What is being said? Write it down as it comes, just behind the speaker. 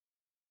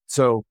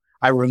So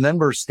I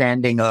remember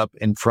standing up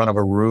in front of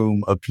a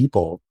room of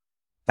people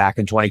back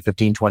in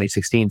 2015,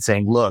 2016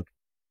 saying, look,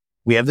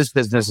 we have this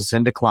business, it's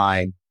in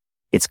decline.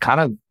 It's kind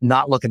of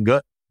not looking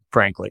good,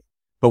 frankly,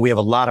 but we have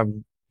a lot of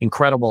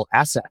incredible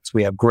assets.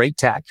 We have great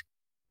tech.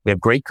 We have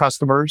great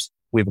customers.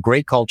 We have a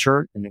great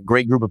culture and a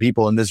great group of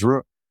people in this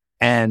room.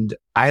 And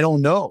I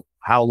don't know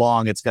how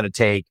long it's going to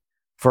take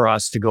for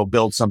us to go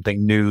build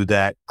something new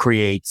that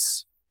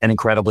creates an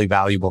incredibly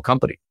valuable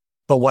company.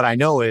 But what I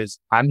know is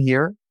I'm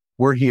here.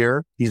 We're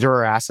here. These are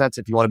our assets.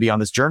 If you want to be on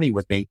this journey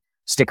with me,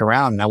 stick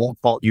around and I won't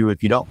fault you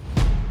if you don't.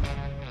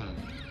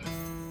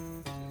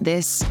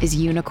 This is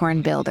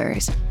Unicorn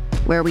Builders,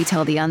 where we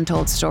tell the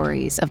untold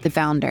stories of the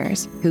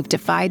founders who've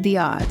defied the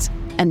odds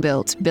and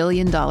built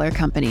billion-dollar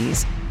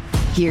companies.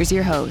 Here's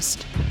your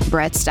host,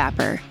 Brett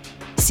Stapper,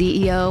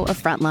 CEO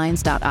of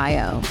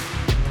Frontlines.io.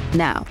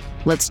 Now,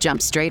 let's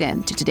jump straight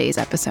into today's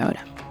episode.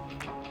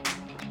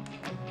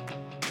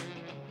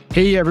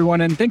 Hey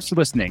everyone, and thanks for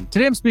listening.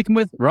 Today I'm speaking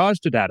with Raj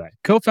Datta,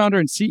 co-founder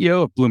and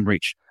CEO of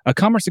Bloomreach, a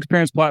commerce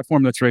experience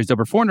platform that's raised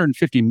over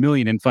 $450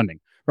 million in funding.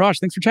 Raj,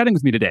 thanks for chatting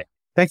with me today.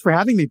 Thanks for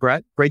having me,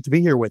 Brett. Great to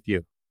be here with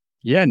you.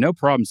 Yeah, no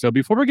problem. So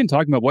before we begin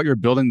talking about what you're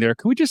building there,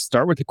 can we just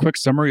start with a quick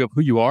summary of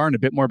who you are and a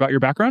bit more about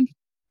your background?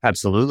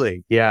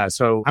 Absolutely. Yeah.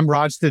 So I'm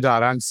Raj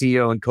Datta. I'm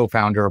CEO and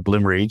co-founder of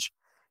Bloomreach.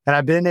 And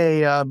I've been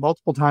a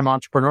multiple-time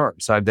entrepreneur.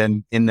 So I've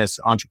been in this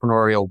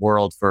entrepreneurial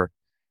world for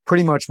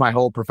pretty much my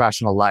whole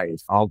professional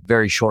life. All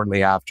very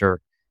shortly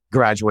after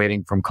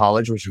graduating from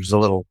college, which was a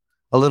little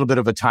bit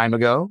of a time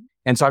ago.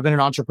 And so I've been an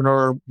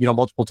entrepreneur,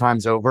 multiple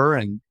times over,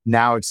 and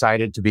now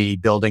excited to be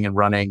building and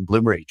running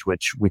Bloomreach,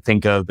 which we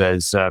think of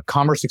as a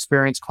commerce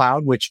experience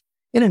cloud, which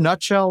in a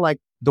nutshell, like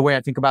the way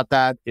I think about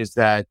that is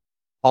that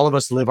all of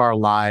us live our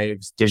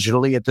lives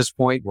digitally at this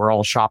point. We're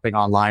all shopping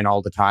online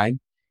all the time.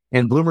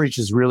 And Bloomreach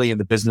is really in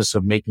the business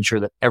of making sure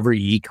that every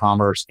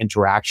e-commerce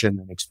interaction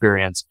and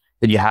experience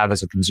that you have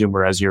as a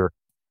consumer as you're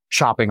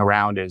shopping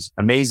around is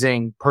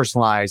amazing,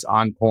 personalized,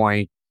 on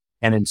point,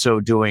 and in so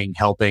doing,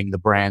 helping the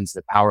brands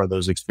that power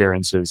those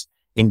experiences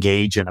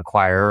engage and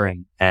acquire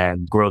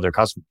and grow their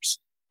customers.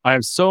 I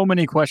have so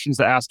many questions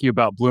to ask you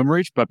about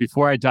Bloomreach, but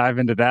before I dive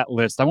into that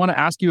list, I want to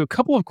ask you a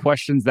couple of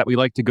questions that we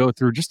like to go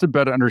through just to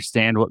better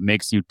understand what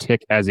makes you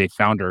tick as a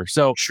founder.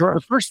 So sure.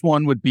 The first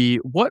one would be,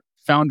 what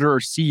founder or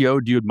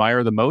CEO do you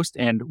admire the most,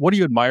 and what do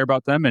you admire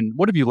about them, and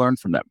what have you learned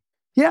from them?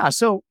 Yeah,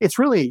 so it's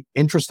really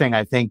interesting,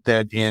 I think,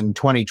 that in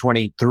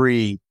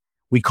 2023,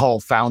 we call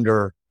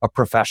founder a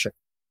profession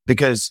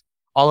because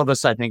all of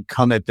us, I think,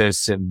 come at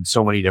this in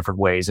so many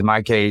different ways. In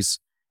my case,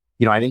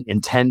 I didn't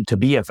intend to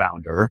be a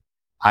founder.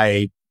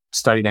 I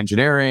studied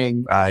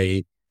engineering.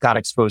 I got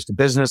exposed to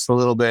business a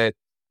little bit.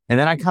 And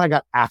then I kind of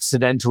got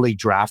accidentally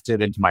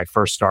drafted into my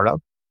first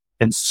startup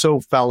and so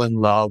fell in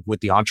love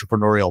with the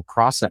entrepreneurial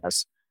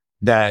process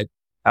that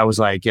I was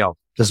like, this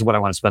is what I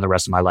want to spend the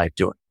rest of my life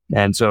doing.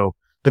 And so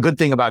the good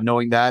thing about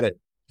knowing that at,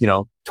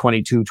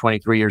 22,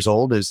 23 years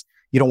old is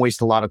you don't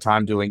waste a lot of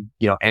time doing,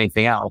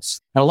 anything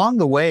else. And along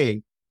the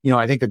way,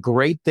 I think the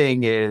great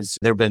thing is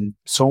there have been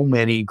so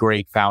many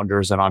great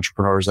founders and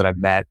entrepreneurs that I've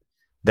met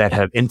that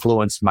have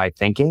influenced my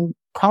thinking.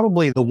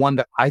 Probably the one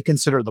that I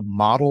consider the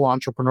model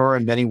entrepreneur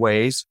in many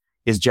ways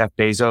is Jeff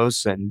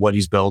Bezos and what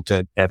he's built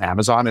at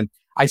Amazon. And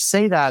I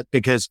say that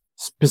because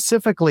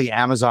specifically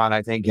Amazon,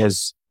 I think,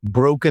 has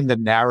broken the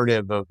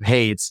narrative of,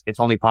 hey, it's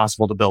only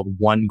possible to build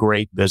one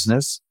great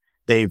business.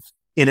 They've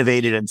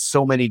innovated in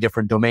so many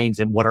different domains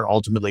in what are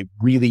ultimately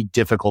really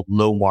difficult,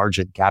 low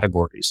margin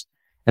categories.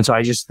 And so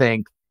I just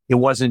think it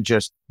wasn't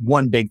just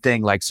one big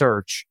thing like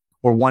search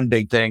or one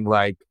big thing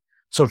like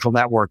social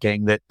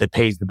networking that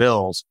pays the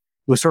bills.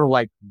 It was sort of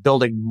like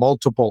building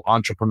multiple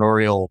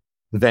entrepreneurial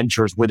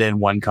ventures within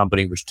one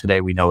company, which today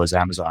we know as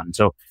Amazon.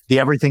 So the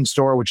Everything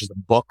Store, which is a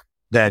book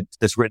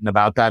that's written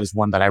about that, is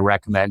one that I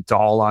recommend to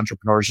all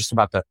entrepreneurs, just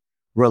about the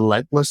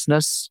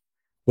relentlessness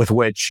with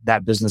which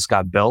that business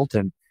got built.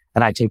 And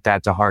I take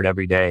that to heart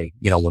every day,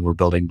 when we're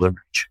building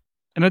Bloomreach.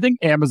 And I think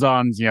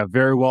Amazon's,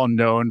 very well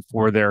known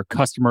for their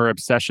customer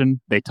obsession.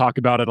 They talk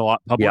about it a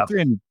lot publicly.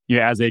 Yep. And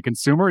as a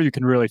consumer, you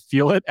can really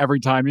feel it every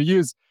time you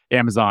use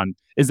Amazon.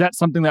 Is that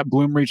something that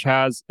Bloomreach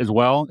has as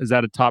well? Is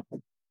that a top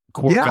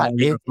core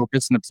value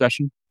focus and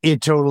obsession?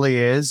 It totally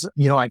is.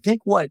 I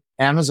think what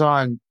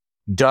Amazon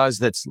does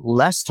that's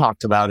less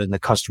talked about in the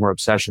customer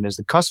obsession is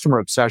the customer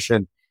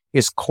obsession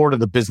is core to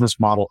the business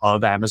model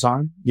of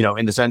Amazon,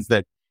 in the sense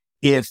that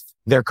if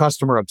they're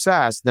customer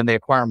obsessed, then they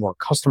acquire more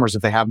customers.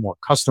 If they have more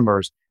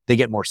customers, they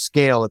get more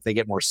scale. If they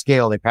get more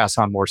scale, they pass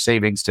on more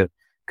savings to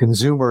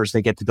consumers.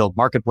 They get to build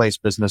marketplace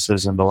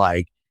businesses and the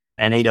like,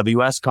 and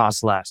AWS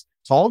costs less.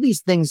 So all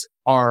these things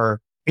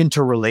are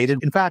interrelated.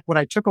 In fact, what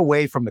I took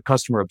away from the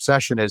customer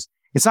obsession is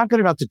it's not good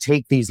enough to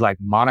take these like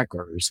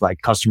monikers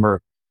like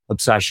customer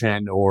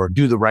obsession or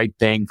do the right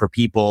thing for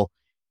people.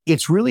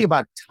 It's really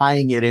about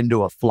tying it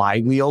into a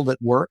flywheel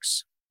that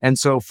works. And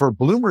so for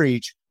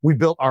Bloomreach, we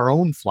built our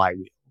own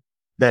flywheel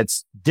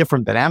that's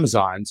different than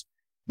Amazon's,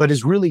 but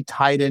is really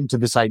tied into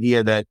this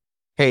idea that,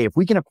 hey, if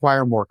we can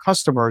acquire more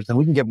customers, then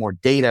we can get more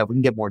data. If we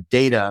can get more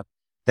data,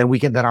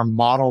 then our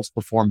models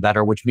perform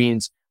better, which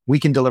means we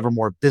can deliver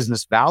more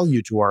business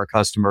value to our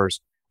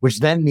customers, which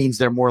then means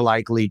they're more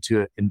likely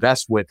to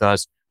invest with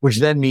us, which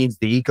then means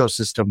the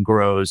ecosystem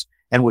grows,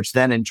 and which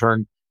then in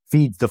turn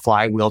feeds the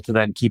flywheel to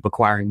then keep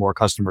acquiring more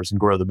customers and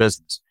grow the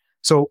business.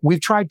 So we've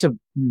tried to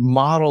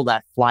model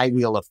that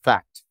flywheel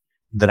effect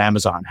that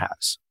Amazon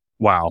has.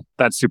 Wow,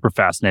 that's super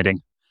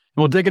fascinating.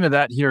 We'll dig into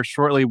that here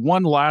shortly.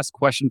 One last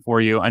question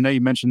for you. I know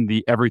you mentioned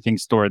the Everything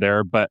Store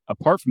there, but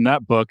apart from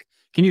that book,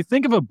 can you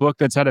think of a book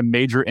that's had a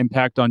major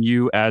impact on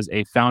you as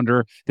a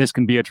founder? This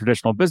can be a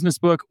traditional business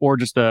book or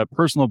just a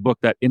personal book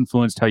that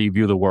influenced how you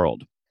view the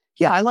world.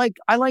 Yeah, I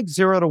like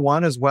 0 to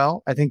 1 as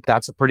well. I think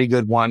that's a pretty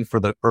good one for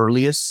the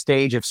earliest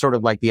stage. If sort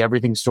of like the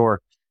Everything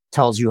Store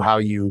tells you how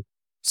you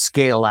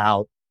scale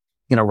out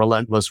in a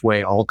relentless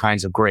way, all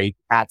kinds of great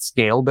at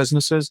scale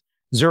businesses.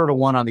 0 to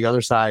 1 on the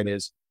other side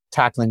is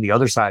tackling the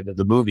other side of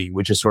the movie,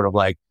 which is sort of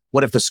like,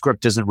 what if the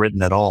script isn't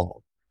written at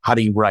all? How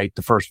do you write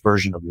the first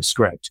version of the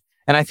script?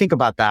 And I think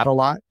about that a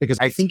lot because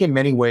I think in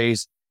many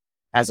ways,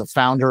 as a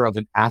founder of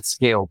an at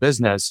scale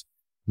business,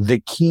 the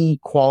key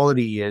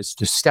quality is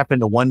to step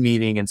into one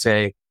meeting and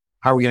say,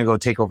 how are we going to go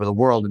take over the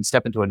world? And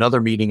step into another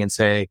meeting and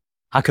say,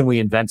 how can we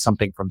invent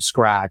something from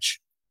scratch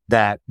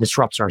that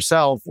disrupts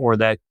ourselves or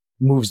that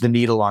moves the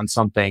needle on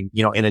something,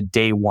 in a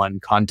day one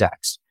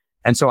context?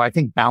 And so I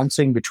think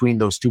bouncing between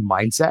those two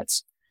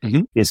mindsets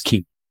is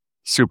key.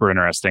 Super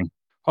interesting.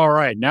 All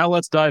right, now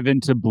let's dive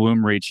into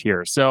Bloomreach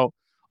here. So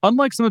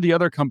unlike some of the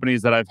other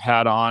companies that I've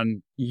had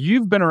on,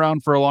 you've been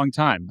around for a long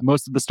time.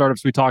 Most of the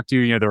startups we talked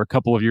to, they're a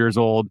couple of years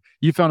old.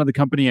 You founded the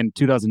company in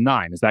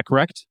 2009. Is that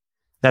correct?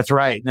 That's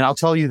right. And I'll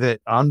tell you the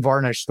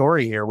unvarnished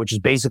story here, which is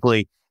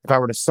basically, if I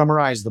were to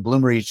summarize the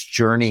Bloomreach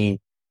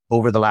journey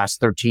over the last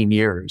 14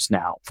 years,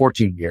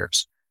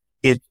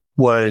 it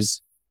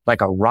was like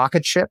a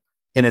rocket ship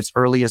in its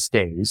earliest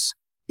days.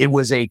 It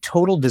was a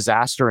total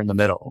disaster in the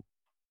middle.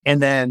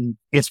 And then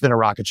it's been a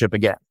rocket ship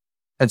again.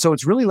 And so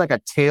it's really like a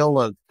tale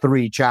of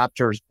 3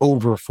 chapters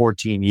over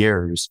 14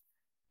 years.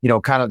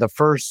 Kind of the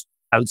first,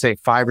 I would say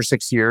 5 or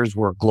 6 years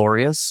were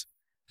glorious.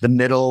 The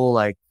middle,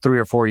 like 3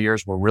 or 4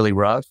 years were really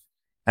rough.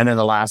 And then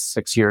the last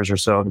 6 years or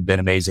so have been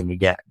amazing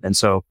again. And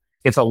so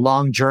it's a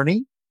long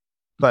journey,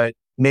 but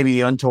maybe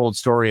the untold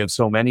story of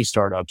so many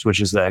startups, which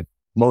is that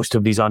most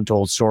of these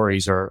untold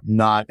stories are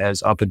not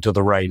as up and to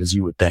the right as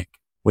you would think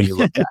when you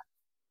look at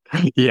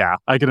it. Yeah,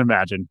 I can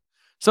imagine.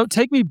 So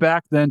take me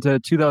back then to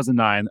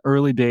 2009,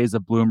 early days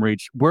of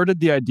Bloomreach. Where did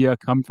the idea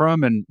come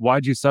from and why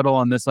did you settle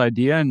on this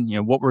idea? And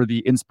what were the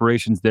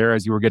inspirations there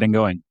as you were getting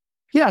going?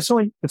 Yeah,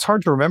 so it's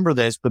hard to remember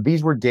this, but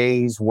these were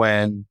days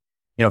when,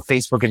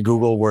 Facebook and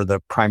Google were the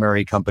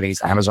primary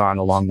companies, Amazon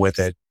along with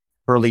it.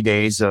 Early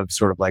days of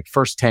sort of like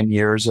first 10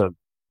 years of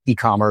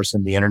e-commerce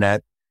and the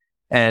internet.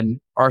 And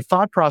our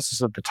thought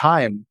process at the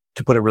time,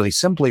 to put it really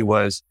simply,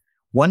 was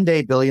one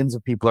day billions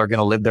of people are going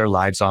to live their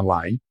lives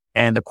online.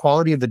 And the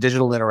quality of the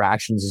digital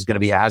interactions is going to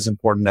be as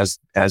important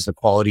as the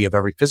quality of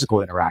every physical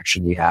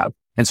interaction we have.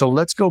 And so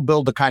let's go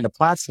build the kind of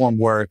platform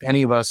where if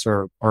any of us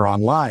are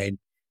online,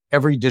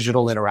 every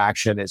digital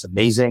interaction is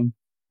amazing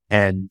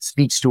and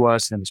speaks to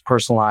us and is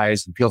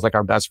personalized and feels like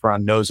our best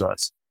friend knows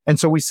us. And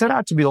so we set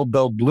out to build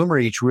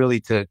Bloomreach really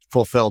to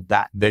fulfill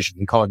that vision.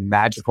 We call it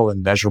magical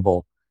and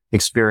measurable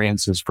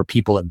experiences for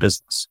people in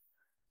business.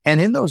 And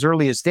in those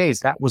earliest days,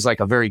 that was like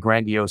a very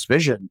grandiose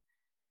vision.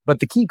 But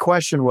the key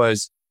question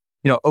was,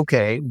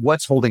 okay,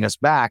 what's holding us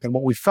back? And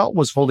what we felt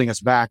was holding us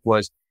back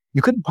was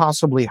you couldn't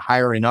possibly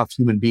hire enough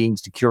human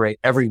beings to curate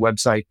every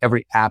website,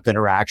 every app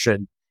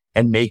interaction,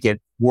 and make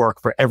it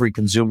work for every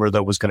consumer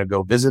that was going to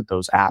go visit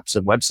those apps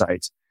and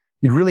websites.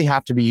 You'd really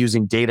have to be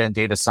using data and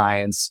data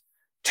science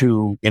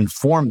to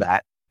inform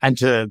that and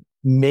to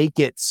make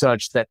it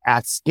such that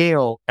at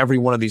scale, every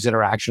one of these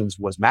interactions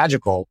was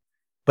magical,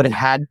 but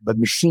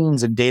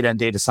machines and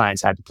data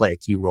science had to play a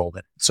key role in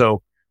it.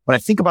 So when I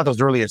think about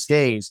those earliest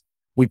days,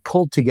 we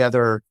pulled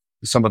together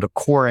some of the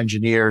core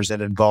engineers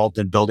that involved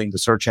in building the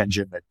search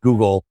engine at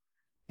Google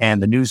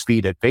and the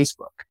newsfeed at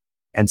Facebook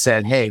and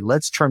said, hey,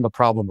 let's turn the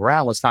problem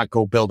around. Let's not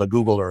go build a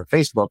Google or a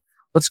Facebook.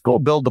 Let's go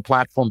build the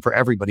platform for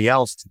everybody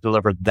else to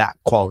deliver that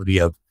quality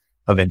of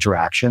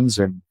interactions.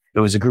 And it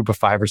was a group of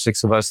 5 or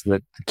 6 of us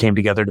that came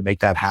together to make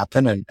that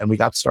happen. And we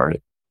got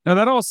started. Now,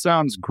 that all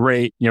sounds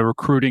great.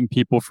 Recruiting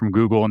people from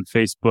Google and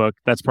Facebook.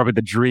 That's probably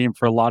the dream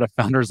for a lot of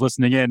founders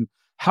listening in.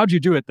 How'd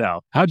you do it,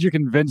 though? How'd you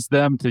convince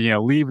them to,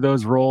 leave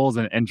those roles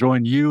and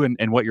join you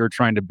and what you were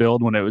trying to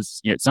build when it was,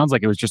 it sounds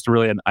like it was just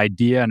really an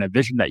idea and a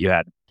vision that you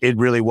had. It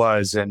really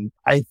was. And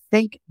I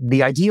think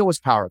the idea was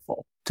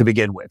powerful to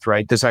begin with,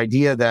 right? This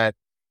idea that,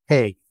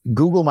 hey,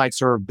 Google might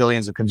serve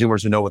billions of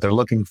consumers who know what they're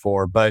looking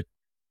for, but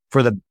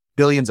for the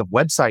billions of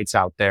websites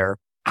out there,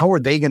 how are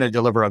they going to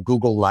deliver a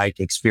Google-like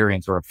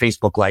experience or a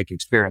Facebook-like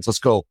experience? Let's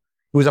go.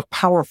 It was a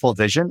powerful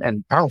vision,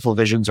 and powerful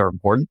visions are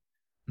important.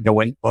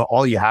 When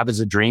all you have is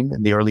a dream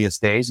in the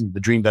earliest days, and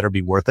the dream better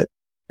be worth it.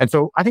 And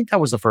so I think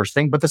that was the first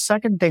thing. But the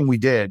second thing we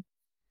did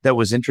that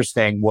was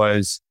interesting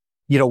was,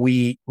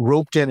 we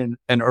roped in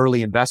an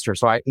early investor.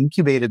 So I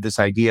incubated this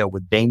idea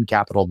with Bain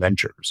Capital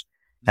Ventures.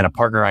 and a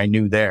partner I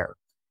knew there.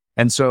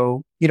 And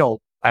so,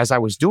 as I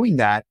was doing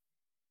that,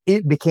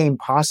 it became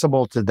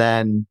possible to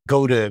then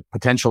go to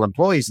potential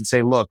employees and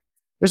say, look,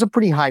 there's a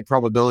pretty high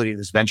probability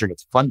this venture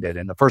gets funded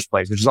in the first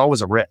place, which is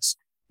always a risk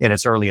in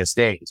its earliest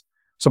days.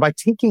 So by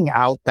taking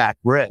out that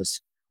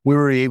risk, we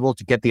were able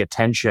to get the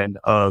attention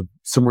of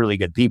some really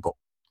good people.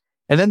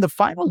 And then the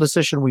final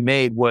decision we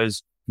made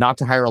was not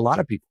to hire a lot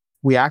of people.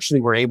 We actually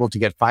were able to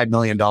get $5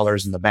 million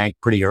in the bank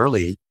pretty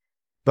early,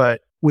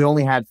 but we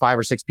only had 5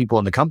 or 6 people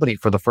in the company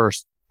for the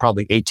first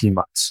probably 18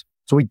 months.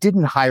 So we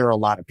didn't hire a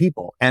lot of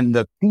people. And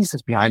the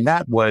thesis behind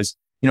that was,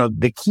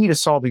 the key to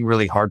solving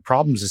really hard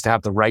problems is to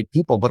have the right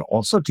people, but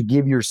also to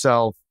give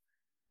yourself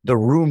the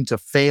room to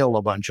fail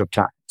a bunch of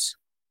times.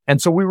 And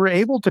so we were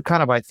able to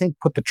kind of, I think,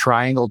 put the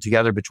triangle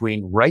together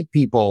between right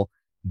people,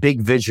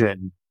 big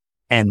vision,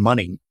 and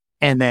money,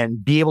 and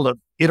then be able to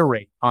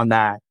iterate on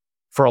that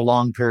for a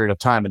long period of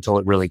time until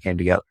it really came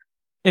together.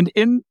 And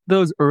in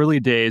those early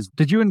days,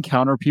 did you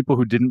encounter people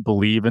who didn't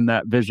believe in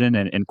that vision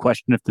and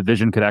question if the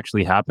vision could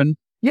actually happen?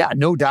 Yeah,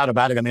 no doubt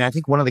about it. I mean, I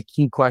think one of the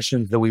key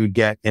questions that we would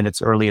get in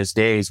its earliest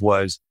days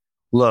was,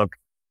 look,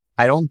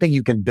 I don't think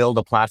you can build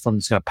a platform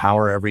that's going to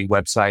power every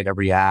website,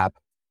 every app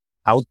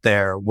out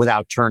there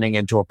without turning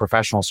into a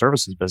professional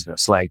services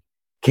business. Like,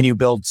 can you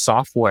build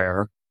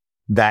software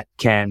that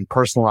can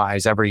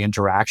personalize every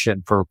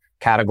interaction for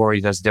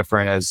categories as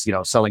different as,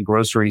 selling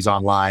groceries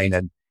online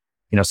and,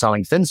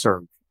 selling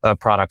thin-serve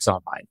products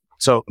online?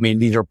 So, I mean,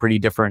 these are pretty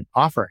different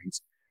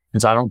offerings.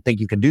 And so I don't think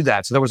you can do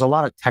that. So there was a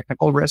lot of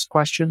technical risk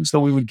questions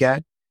that we would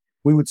get.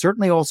 We would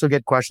certainly also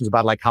get questions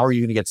about like, how are you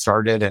going to get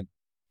started and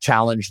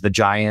challenge the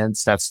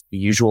giants? That's the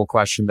usual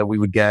question that we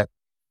would get.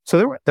 So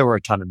there were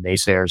a ton of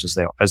naysayers as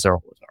there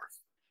always are.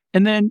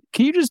 And then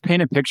can you just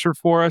paint a picture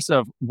for us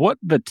of what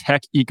the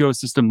tech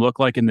ecosystem looked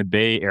like in the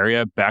Bay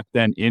Area back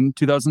then in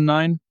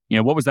 2009?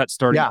 What was that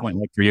starting point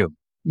like for you?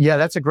 Yeah,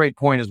 that's a great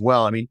point as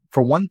well. I mean,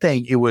 for one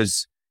thing, it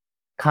was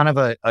kind of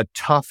a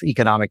tough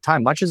economic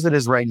time, much as it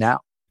is right now.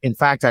 In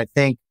fact, I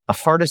think the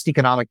hardest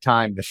economic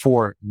time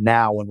before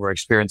now, when we're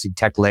experiencing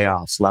tech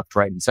layoffs left,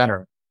 right, and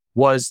center,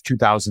 was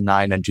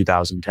 2009 and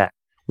 2010.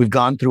 We've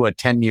gone through a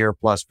 10-year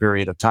plus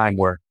period of time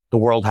where the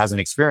world hasn't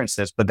experienced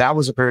this, but that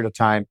was a period of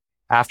time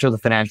after the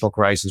financial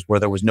crisis where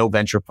there was no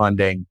venture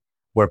funding,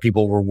 where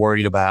people were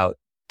worried about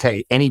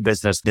any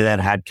business that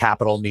had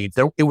capital needs.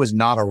 It was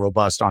not a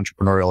robust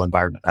entrepreneurial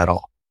environment at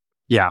all.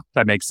 Yeah,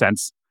 that makes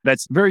sense.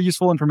 That's very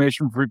useful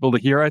information for people to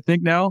hear, I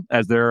think, now,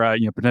 as they're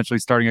potentially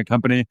starting a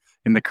company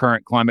in the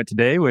current climate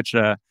today, which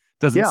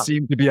doesn't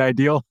seem to be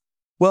ideal.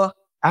 Well,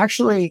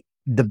 actually,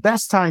 the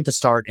best time to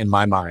start, in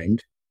my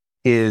mind,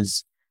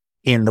 is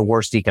in the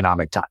worst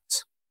economic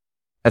times.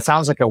 That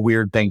sounds like a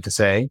weird thing to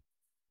say,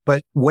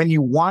 but when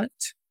you want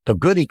the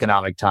good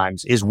economic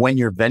times is when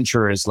your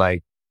venture is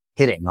like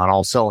hitting on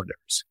all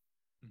cylinders.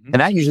 Mm-hmm.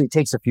 And that usually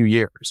takes a few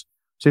years.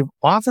 So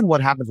often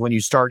what happens when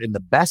you start in the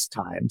best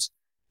times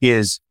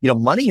is,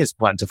 money is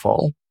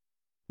plentiful,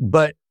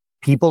 but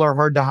people are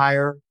hard to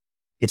hire.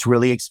 It's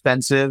really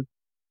expensive.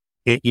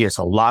 It is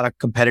a lot of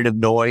competitive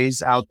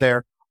noise out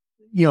there.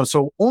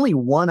 So only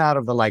one out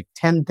of the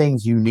 10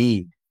 things you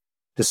need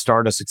to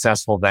start a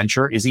successful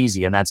venture is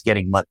easy, and that's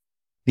getting money.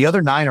 The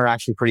other 9 are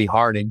actually pretty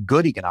hard in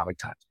good economic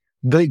times.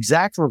 The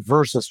exact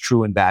reverse is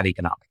true in bad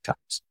economic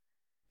times.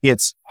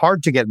 It's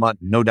hard to get money,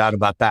 no doubt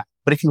about that.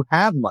 But if you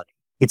have money,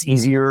 it's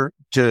easier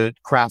to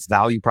craft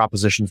value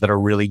propositions that are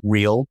really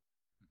real.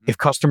 If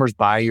customers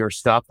buy your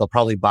stuff, they'll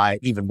probably buy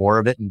even more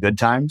of it in good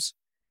times.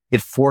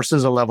 It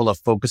forces a level of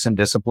focus and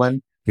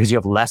discipline because you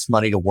have less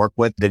money to work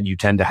with than you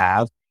tend to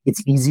have.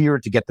 It's easier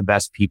to get the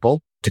best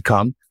people to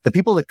come. The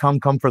people that come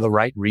for the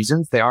right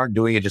reasons. They aren't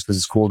doing it just because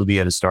it's cool to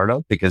be at a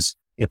startup, because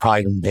it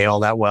probably doesn't pay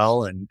all that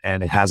well and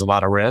it has a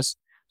lot of risk.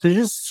 So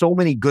there's just so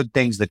many good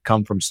things that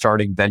come from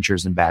starting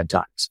ventures in bad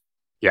times.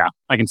 Yeah,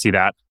 I can see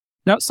that.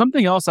 Now,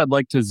 something else I'd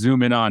like to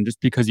zoom in on,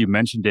 just because you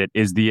mentioned it,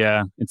 is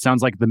it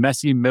sounds like the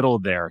messy middle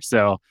there.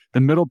 So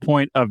the middle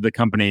point of the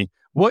company,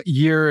 what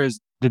years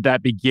did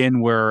that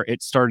begin where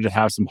it started to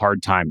have some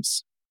hard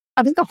times?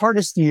 I think the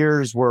hardest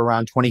years were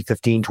around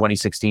 2015,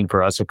 2016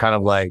 for us. So kind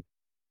of like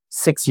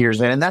 6 years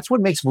in. And that's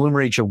what makes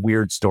Bloomreach a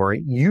weird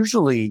story.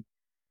 Usually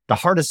the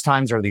hardest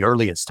times are the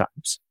earliest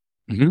times.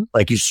 Mm-hmm.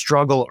 Like you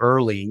struggle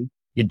early,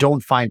 you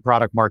don't find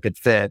product market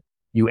fit,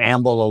 you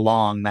amble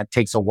along, that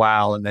takes a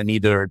while, and then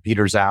either it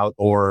peters out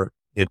or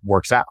it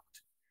works out.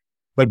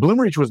 But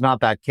Bloomreach was not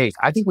that case.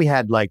 I think we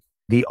had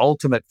the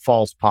ultimate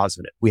false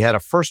positive. We had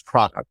a first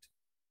product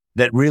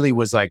that really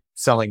was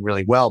selling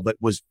really well, but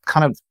was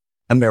kind of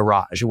a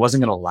mirage. It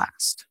wasn't going to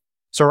last.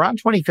 So around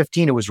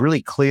 2015, it was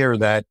really clear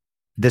that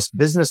this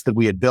business that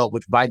we had built,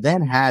 which by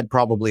then had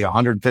probably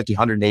 150,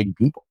 180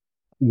 people,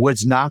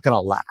 was not going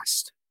to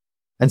last.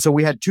 And so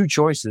we had 2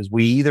 choices.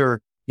 We either,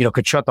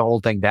 could shut the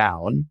whole thing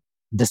down,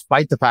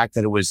 despite the fact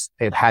that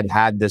it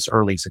had this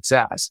early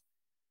success,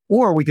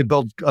 or we could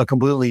build a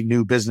completely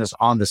new business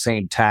on the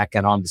same tech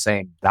and on the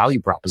same value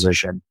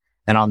proposition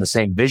and on the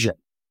same vision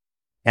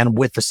and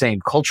with the same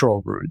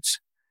cultural roots.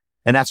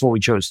 And that's what we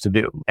chose to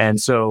do. And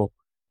so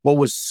what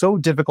was so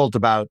difficult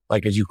about,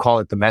 like, as you call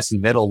it, the messy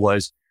middle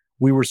was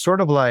we were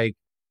sort of like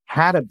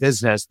had a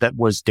business that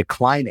was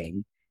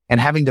declining and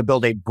having to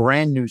build a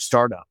brand new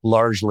startup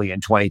largely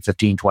in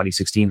 2015,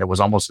 2016 that was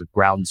almost at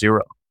ground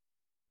zero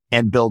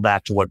and build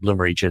that to what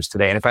Bloomreach is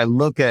today. And if I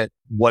look at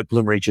what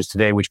Bloomreach is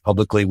today, which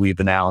publicly we've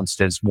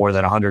announced is more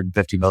than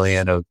 150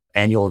 million of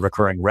annual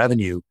recurring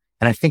revenue,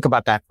 and I think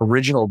about that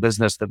original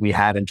business that we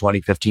had in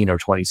 2015 or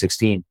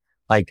 2016,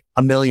 like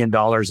 $1 million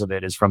of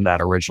it is from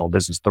that original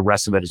business. The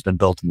rest of it has been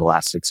built in the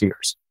last 6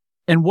 years.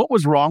 And what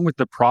was wrong with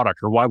the product,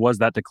 or why was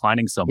that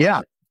declining so much?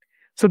 Yeah.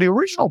 So the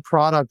original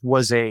product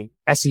was a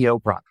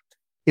SEO product.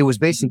 It was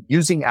basically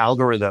using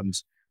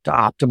algorithms to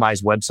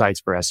optimize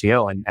websites for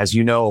SEO. And as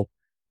you know,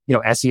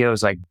 SEO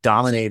is like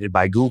dominated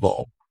by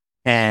Google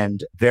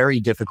and very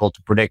difficult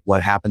to predict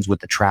what happens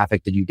with the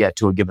traffic that you get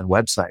to a given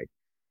website.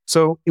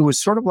 So it was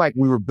sort of like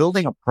we were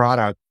building a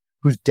product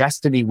whose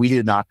destiny we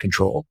did not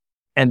control.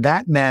 And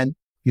that meant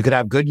you could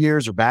have good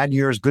years or bad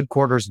years, good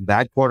quarters and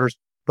bad quarters,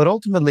 but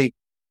ultimately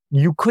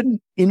you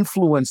couldn't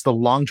influence the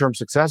long-term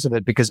success of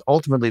it because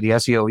ultimately the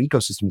SEO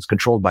ecosystem is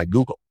controlled by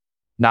Google,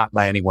 not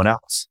by anyone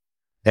else.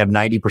 They have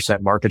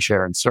 90% market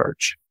share in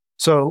search.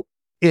 So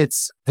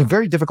it's a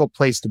very difficult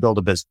place to build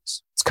a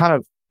business. It's kind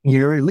of,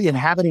 you're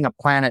inhabiting a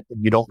planet that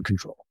you don't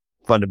control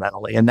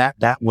fundamentally. And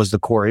that was the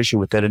core issue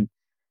with it. And,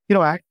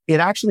 it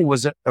actually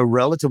was a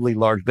relatively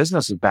large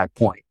business at that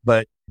point,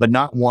 but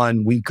not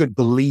one we could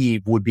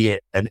believe would be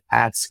an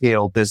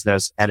at-scale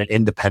business and an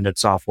independent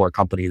software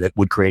company that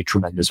would create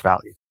tremendous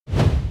value.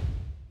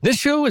 This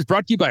show is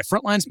brought to you by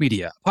Frontlines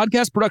Media, a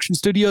podcast production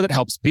studio that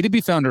helps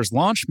B2B founders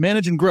launch,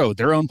 manage, and grow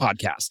their own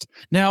podcast.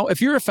 Now,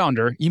 if you're a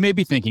founder, you may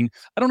be thinking,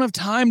 I don't have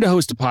time to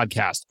host a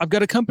podcast. I've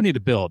got a company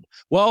to build.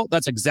 Well,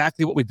 that's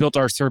exactly what we built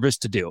our service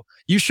to do.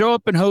 You show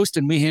up and host,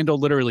 and we handle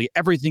literally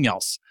everything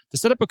else. To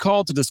set up a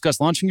call to discuss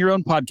launching your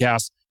own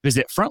podcast,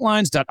 visit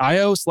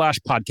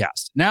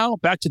frontlines.io/podcast. Now,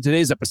 back to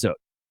today's episode.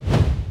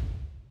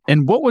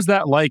 And what was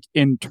that like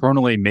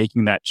internally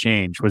making that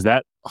change? Was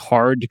that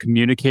hard to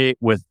communicate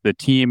with the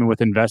team and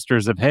with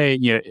investors of,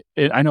 hey,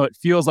 I know it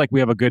feels like we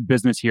have a good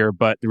business here,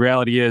 but the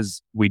reality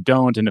is we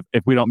don't. And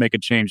if we don't make a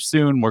change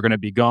soon, we're going to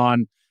be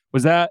gone.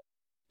 Was that,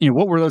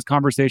 what were those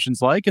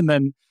conversations like? And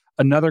then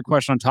another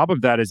question on top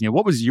of that is,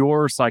 what was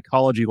your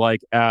psychology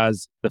like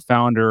as the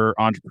founder,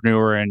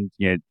 entrepreneur, and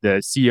the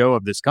CEO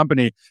of this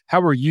company? How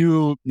were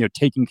you,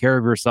 taking care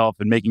of yourself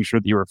and making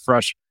sure that you were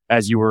fresh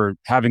as you were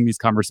having these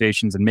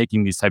conversations and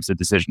making these types of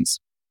decisions?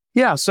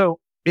 Yeah. So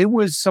it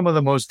was some of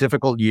the most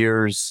difficult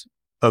years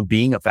of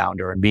being a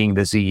founder and being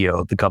the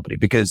CEO of the company,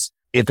 because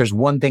if there's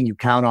one thing you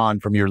count on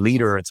from your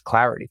leader, it's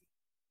clarity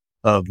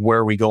of where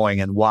are we going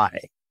and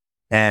why.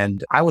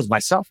 And I was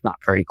myself not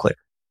very clear,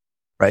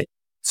 right?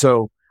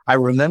 So I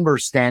remember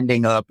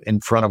standing up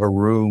in front of a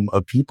room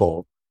of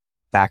people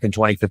back in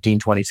 2015,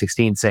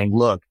 2016 saying,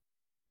 look,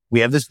 we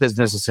have this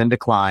business, it's in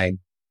decline.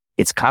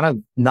 It's kind of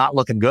not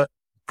looking good,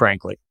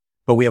 frankly,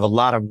 but we have a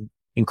lot of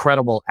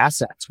incredible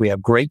assets. We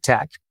have great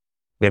tech.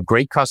 We have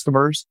great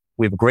customers.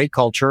 We have a great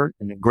culture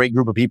and a great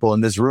group of people in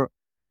this room.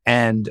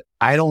 And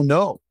I don't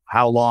know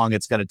how long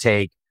it's going to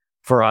take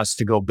for us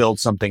to go build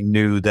something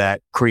new that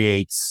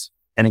creates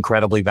an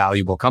incredibly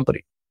valuable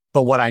company.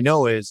 But what I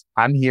know is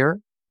I'm here.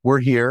 We're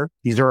here.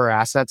 These are our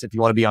assets. If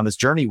you want to be on this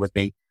journey with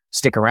me,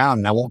 stick around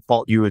and I won't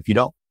fault you if you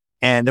don't.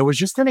 And there was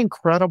just an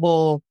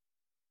incredible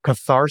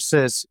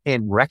catharsis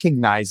in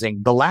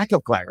recognizing the lack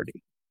of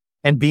clarity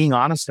and being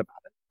honest about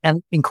it.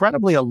 And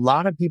incredibly, a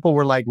lot of people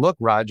were like, look,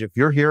 Raj, if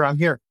you're here, I'm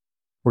here.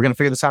 We're going to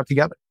figure this out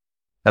together.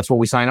 That's what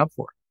we sign up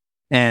for.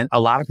 And a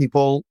lot of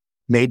people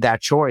made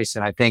that choice.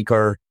 And I think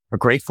are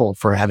grateful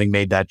for having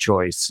made that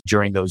choice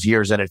during those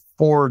years. And it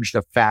forged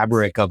a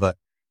fabric of an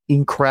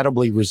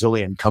incredibly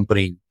resilient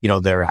company,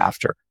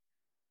 thereafter.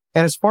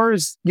 And as far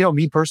as,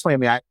 me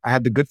personally, I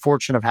had the good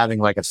fortune of having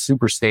like a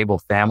super stable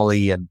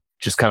family and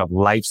just kind of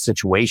life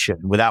situation,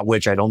 without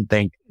which I don't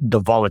think the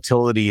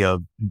volatility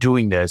of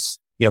doing this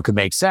could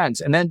make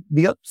sense. And then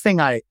the other thing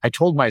I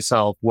told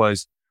myself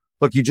was,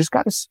 look, you just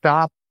got to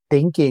stop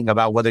thinking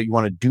about whether you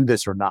want to do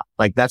this or not.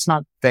 Like, that's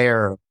not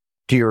fair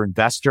to your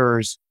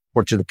investors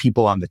or to the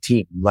people on the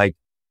team. Like,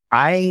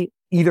 I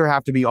either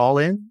have to be all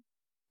in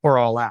or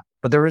all out,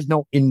 but there is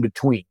no in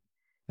between.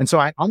 And so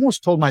I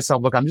almost told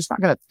myself, look, I'm just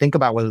not going to think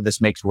about whether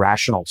this makes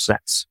rational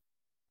sense.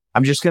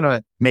 I'm just going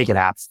to make it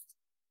happen.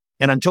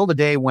 And until the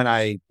day when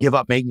I give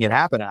up making it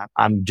happen,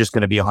 I'm just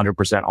going to be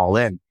 100% all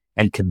in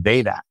and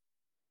convey that.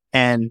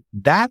 And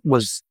that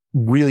was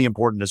really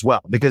important as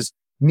well, because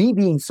me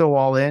being so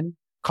all in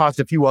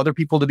caused a few other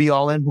people to be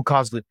all in, who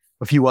caused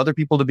a few other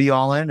people to be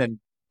all in. And,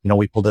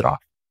 we pulled it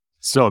off.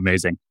 So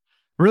amazing.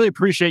 Really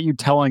appreciate you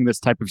telling this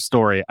type of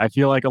story. I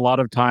feel like a lot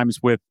of times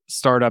with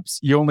startups,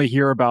 you only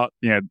hear about,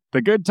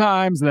 the good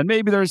times, and then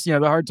maybe there's, the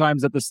hard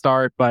times at the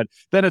start, but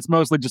then it's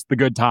mostly just the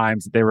good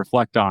times that they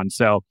reflect on.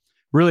 So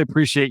really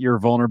appreciate your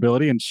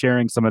vulnerability and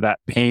sharing some of that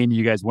pain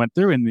you guys went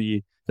through in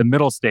the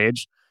middle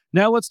stage.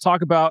 Now let's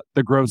talk about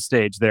the growth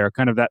stage there,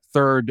 kind of that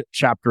third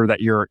chapter that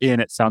you're in,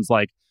 it sounds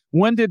like.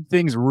 when did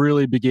things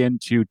really begin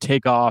to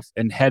take off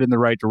and head in the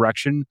right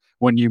direction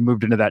when you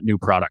moved into that new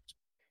product?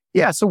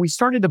 Yeah. So we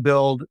started to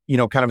build,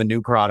 kind of a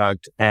new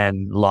product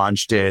and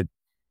launched it,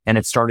 and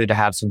it started to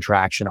have some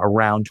traction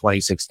around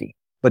 2016.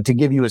 But to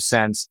give you a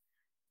sense,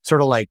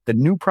 sort of like the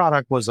new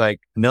product was like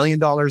 $1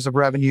 million of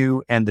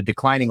revenue and the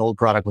declining old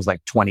product was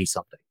like 20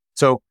 something.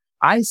 So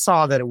I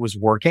saw that it was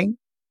working.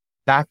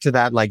 Back to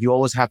that, like you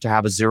always have to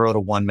have a 0 to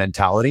 1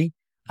 mentality.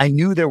 I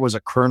knew there was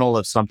a kernel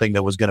of something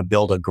that was going to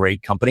build a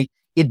great company.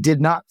 It did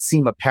not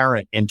seem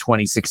apparent in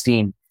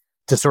 2016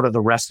 to sort of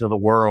the rest of the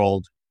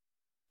world,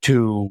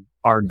 to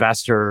our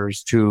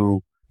investors,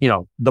 to,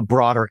 the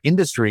broader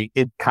industry.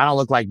 It kind of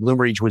looked like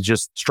Bloomreach was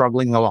just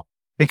struggling along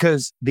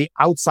because the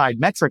outside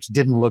metrics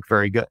didn't look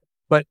very good.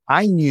 But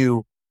I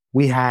knew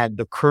we had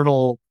the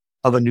kernel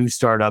of a new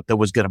startup that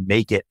was going to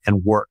make it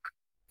and work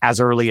as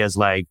early as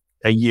like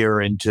a year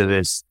into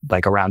this,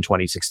 like around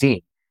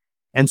 2016.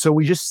 And so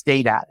we just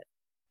stayed at it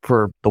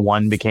for the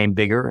one became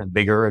bigger and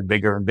bigger and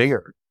bigger and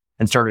bigger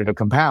and started to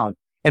compound.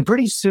 And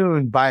pretty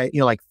soon by,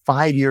 like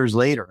 5 years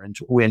later in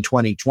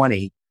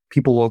 2020,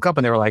 people woke up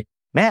and they were like,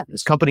 man,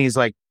 this company is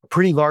like a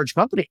pretty large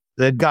company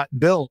that got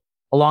built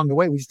along the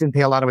way. We just didn't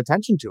pay a lot of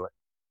attention to it.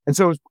 And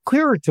so it was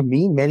clearer to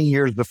me many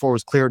years before it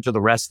was clearer to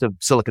the rest of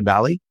Silicon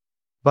Valley.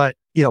 But,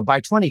 by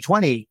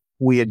 2020,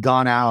 we had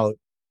gone out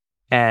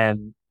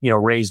and,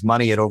 raised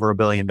money at over $1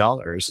 billion.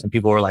 And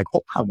people were like,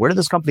 hold on, where did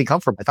this company come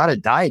from? I thought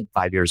it died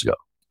 5 years ago.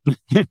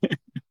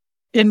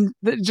 And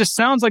it just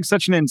sounds like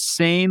such an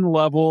insane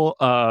level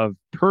of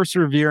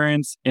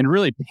perseverance and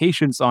really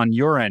patience on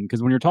your end.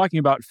 Because when you're talking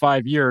about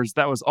 5 years,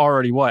 that was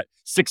already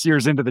 6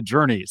 years into the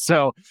journey.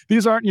 So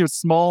these aren't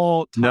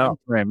small time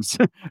frames.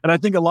 And I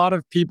think a lot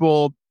of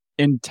people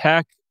in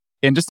tech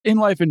and just in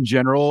life in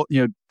general,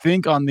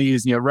 think on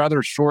these,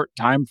 rather short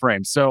time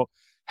frames. So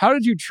how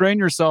did you train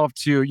yourself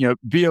to,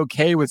 be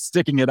okay with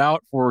sticking it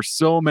out for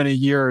so many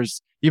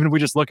years? Even if we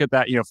just look at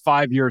that,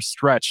 5-year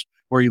stretch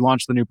where you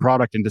launched the new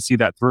product and to see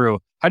that through,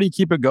 how do you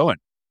keep it going?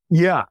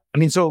 Yeah.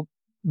 So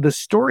the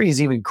story is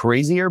even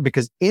crazier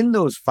because in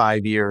those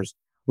 5 years,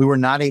 we were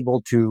not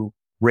able to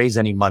raise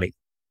any money.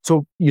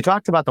 So you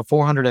talked about the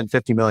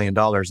 $450 million,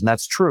 and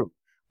that's true.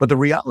 But the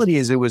reality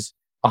is it was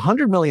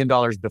 $100 million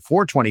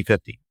before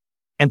 2015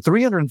 and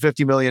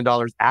 $350 million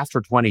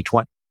after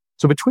 2020.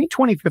 So between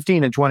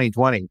 2015 and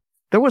 2020,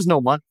 there was no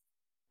money.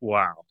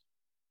 Wow.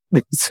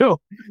 So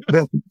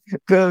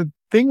the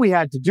thing we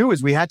had to do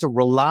is we had to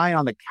rely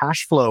on the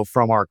cash flow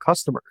from our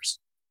customers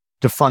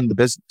to fund the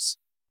business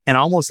and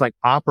almost like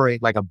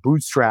operate like a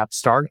bootstrap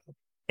startup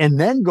and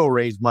then go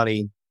raise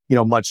money,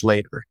 much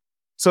later.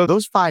 So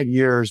those 5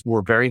 years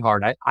were very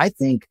hard. I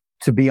think,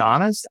 to be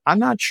honest, I'm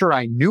not sure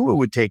I knew it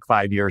would take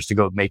 5 years to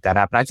go make that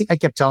happen. I think I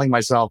kept telling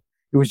myself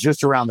it was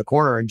just around the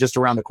corner, and just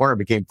around the corner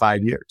became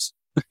 5 years.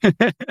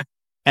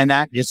 And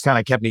that just kind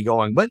of kept me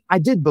going. But I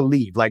did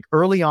believe, like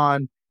early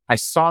on, I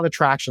saw the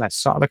traction. I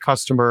saw the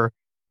customer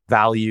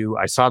value.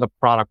 I saw the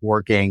product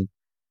working.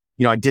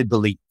 I did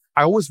believe.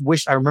 I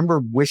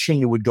remember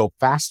wishing it would go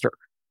faster,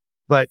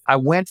 but I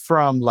went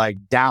from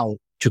like doubt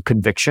to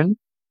conviction,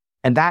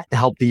 and that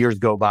helped the years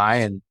go by.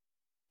 And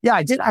yeah,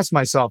 I did ask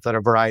myself that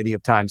a variety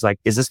of times, like,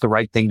 is this the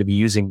right thing to be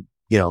using,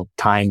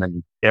 time,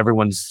 and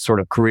everyone's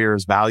sort of career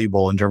is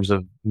valuable in terms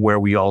of where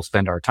we all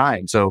spend our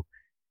time. So,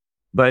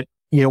 but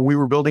we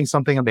were building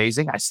something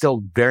amazing. I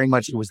still very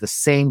much, it was the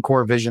same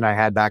core vision I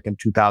had back in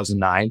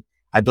 2009.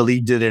 I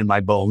believed it in my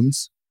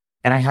bones,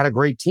 and I had a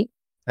great team.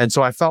 And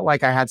so I felt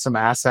like I had some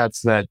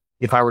assets that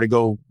if I were to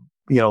go,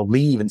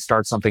 leave and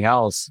start something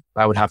else,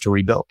 I would have to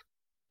rebuild.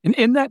 And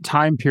in that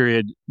time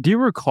period, do you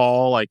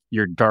recall like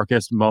your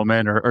darkest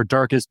moment or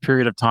darkest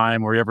period of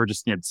time where you ever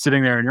just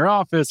sitting there in your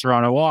office or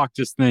on a walk,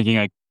 just thinking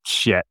like,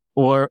 shit,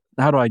 or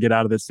how do I get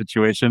out of this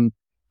situation?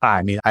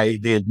 I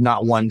did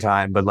not one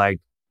time, but like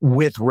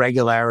with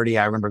regularity,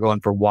 I remember going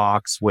for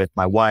walks with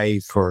my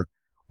wife or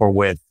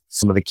with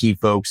some of the key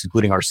folks,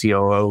 including our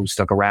COO, who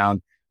stuck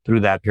around through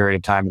that period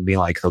of time and being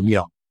like, is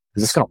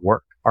this going to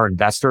work? Our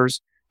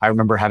investors, I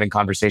remember having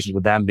conversations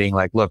with them being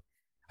like, look,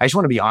 I just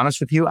want to be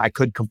honest with you. I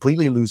could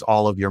completely lose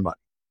all of your money.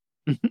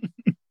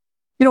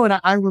 And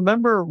I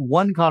remember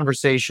one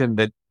conversation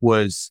that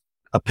was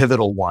a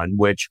pivotal one,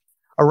 which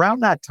around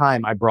that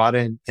time, I brought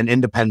in an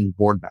independent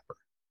board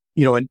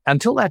member. And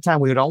until that time,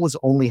 we had always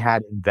only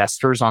had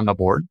investors on the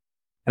board.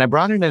 And I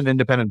brought in an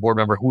independent board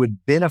member who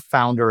had been a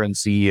founder and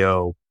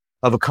CEO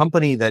of a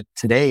company that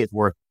today is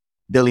worth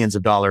billions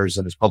of dollars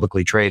and is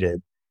publicly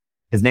traded.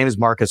 His name is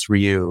Marcus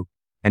Ryu,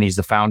 and he's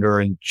the founder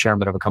and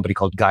chairman of a company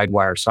called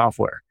Guidewire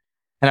Software.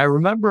 And I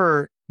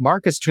remember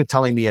Marcus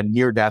telling me a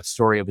near-death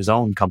story of his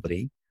own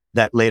company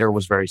that later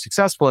was very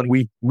successful. And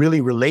we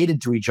really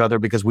related to each other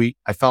because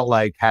I felt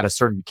like had a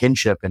certain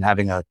kinship in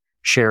having a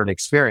shared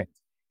experience.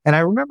 And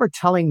I remember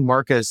telling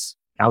Marcus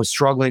I was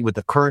struggling with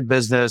the current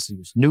business and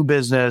this new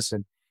business.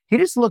 And he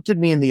just looked at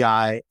me in the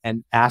eye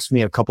and asked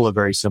me a couple of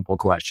very simple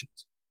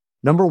questions.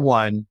 Number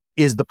one,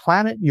 is the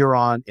planet you're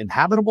on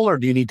inhabitable, or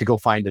do you need to go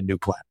find a new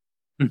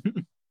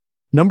planet?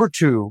 Number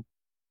two,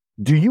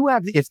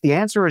 if the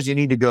answer is you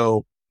need to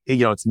go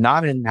it's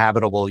not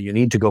inhabitable. You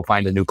need to go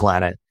find a new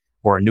planet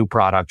or a new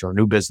product or a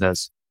new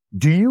business.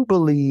 Do you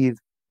believe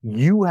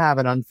you have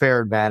an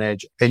unfair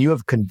advantage and you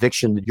have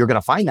conviction that you're going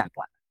to find that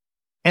planet?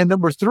 And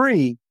number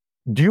three,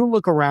 do you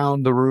look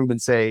around the room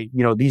and say,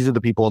 these are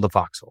the people in the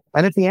foxhole?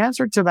 And if the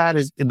answer to that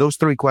is, those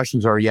three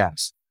questions are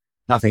yes,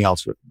 nothing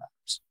else really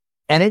matters.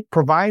 And it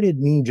provided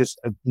me just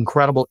an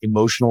incredible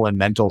emotional and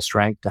mental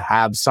strength to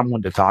have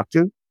someone to talk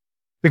to,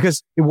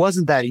 because it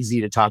wasn't that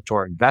easy to talk to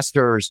our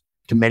investors,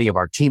 to many of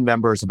our team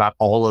members about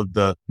all of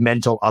the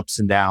mental ups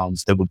and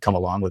downs that would come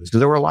along with this, because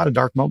there were a lot of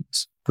dark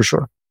moments for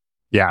sure.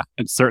 Yeah,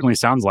 it certainly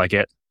sounds like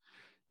it.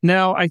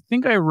 Now, I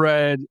think I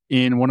read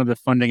in one of the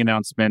funding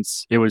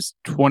announcements, it was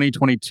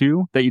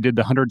 2022 that you did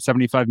the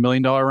 $175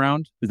 million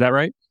round. Is that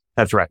right?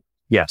 That's right.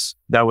 Yes.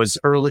 That was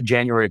early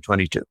January of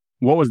 22.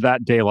 What was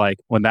that day like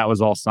when that was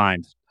all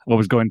signed? What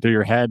was going through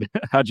your head?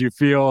 How'd you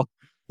feel?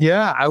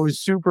 Yeah, I was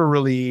super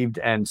relieved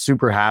and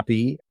super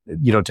happy,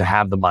 to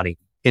have the money.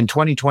 In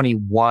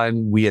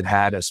 2021, we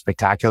had a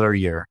spectacular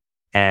year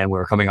and we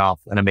were coming off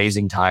an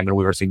amazing time, and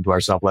we were thinking to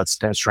ourselves, let's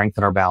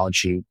strengthen our balance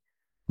sheet.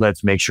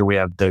 Let's make sure we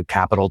have the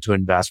capital to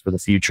invest for the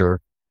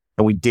future.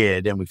 And we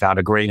did. And we found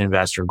a great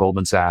investor,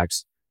 Goldman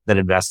Sachs, that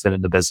invested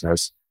in the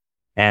business.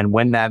 And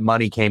when that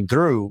money came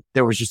through,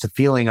 there was just a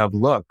feeling of,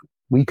 look,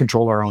 we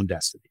control our own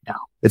destiny now.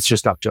 It's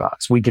just up to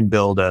us. We can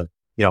build a,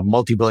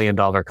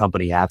 multi-billion-dollar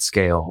company at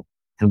scale,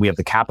 and we have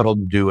the capital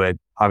to do it.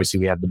 Obviously,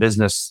 we have the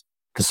business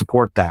to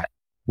support that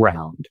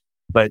round.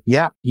 But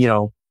yeah,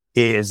 it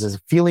is a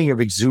feeling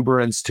of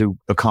exuberance to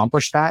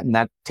accomplish that. And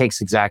that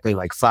takes exactly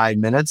like 5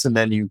 minutes. And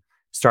then you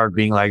start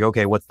being like,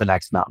 okay, what's the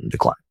next mountain to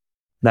climb?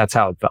 That's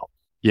how it felt.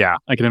 Yeah,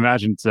 I can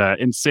imagine it's an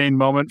insane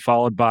moment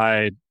followed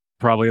by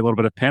probably a little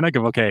bit of panic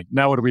of, okay,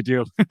 now what do we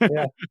do?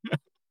 Yeah.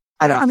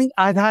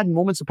 I've had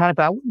moments of panic,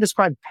 but I wouldn't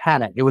describe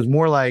panic. It was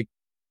more like,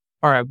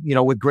 all right,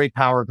 with great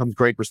power comes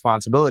great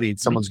responsibility.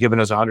 Someone's given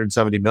us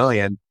 $170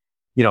 million.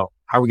 How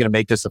are we going to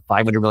make this a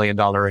 $500 million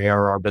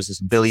ARR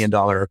business, $1 billion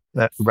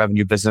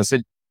revenue business?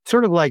 It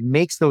sort of like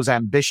makes those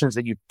ambitions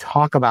that you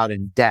talk about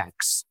in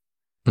decks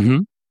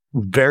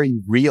very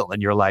real.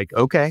 And you're like,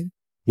 okay,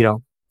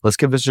 let's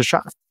give this a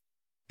shot.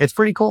 It's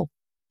pretty cool.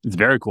 It's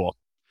very cool.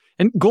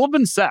 And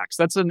Goldman Sachs,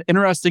 that's an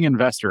interesting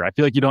investor. I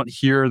feel like you don't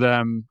hear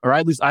them, or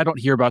at least I don't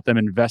hear about them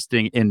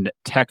investing in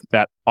tech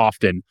that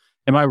often.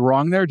 Am I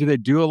wrong there? Do they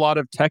do a lot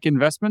of tech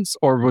investments,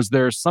 or was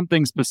there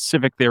something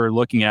specific they were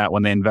looking at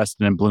when they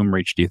invested in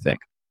Bloomreach, do you think?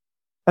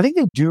 I think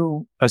they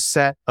do a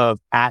set of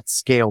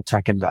at-scale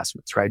tech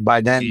investments, right?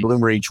 By then,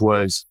 Bloomreach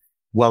was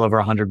well over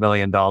 $100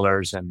 million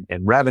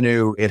in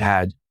revenue. It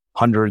had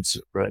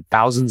hundreds,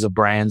 thousands of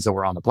brands that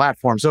were on the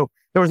platform. So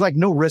there was like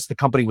no risk the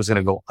company was going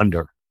to go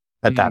under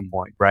at that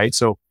point, right?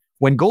 So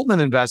when Goldman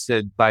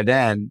invested by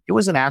then, it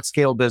was an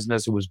at-scale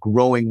business. It was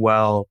growing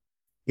well.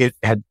 It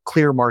had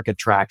clear market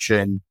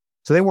traction.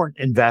 So they weren't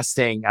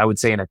investing, I would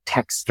say, in a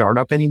tech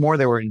startup anymore.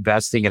 They were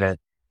investing in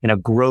a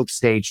growth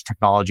stage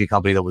technology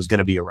company that was going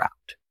to be around.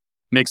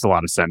 Makes a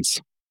lot of sense.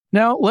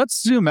 Now,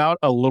 let's zoom out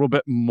a little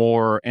bit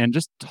more and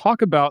just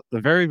talk about the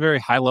very, very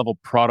high level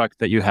product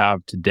that you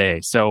have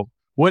today. So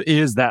what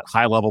is that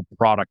high level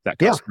product that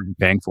customers are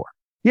paying for?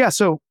 Yeah.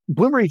 So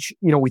Bloomreach,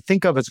 we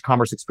think of as a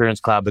commerce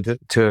experience cloud, but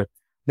to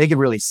make it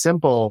really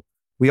simple,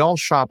 we all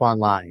shop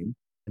online.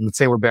 And let's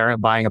say we're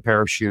buying a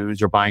pair of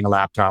shoes or buying a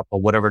laptop or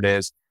whatever it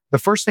is. The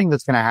first thing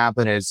that's going to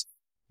happen is,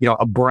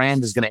 a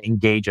brand is going to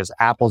engage us.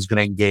 Apple's going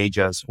to engage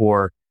us,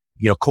 or,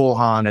 Cole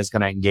Haan is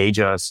going to engage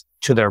us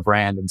to their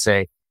brand and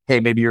say,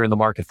 hey, maybe you're in the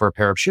market for a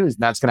pair of shoes.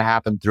 And that's going to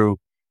happen through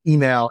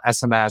email,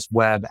 SMS,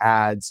 web,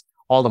 ads,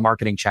 all the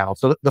marketing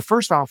channels. So the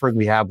first offering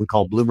we have, we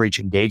call Bloomreach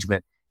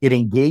Engagement. It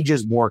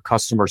engages more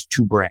customers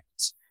to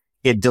brands.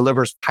 It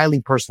delivers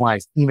highly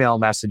personalized email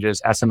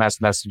messages,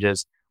 SMS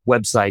messages,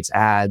 websites,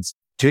 ads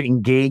to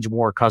engage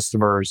more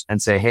customers and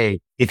say,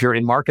 hey, if you're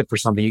in market for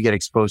something, you get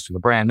exposed to the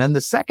brand. Then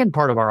the second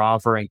part of our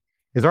offering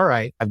is, all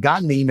right, I've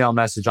gotten the email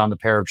message on the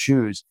pair of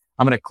shoes.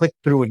 I'm going to click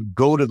through and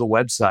go to the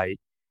website.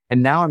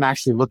 And now I'm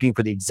actually looking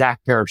for the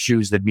exact pair of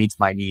shoes that meets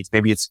my needs.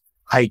 Maybe it's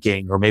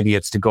hiking, or maybe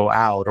it's to go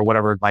out, or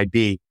whatever it might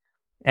be.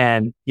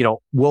 And,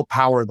 we'll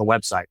power the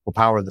website. We'll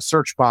power the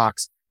search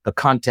box, the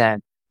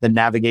content, the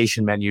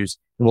navigation menus,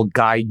 and we'll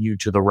guide you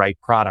to the right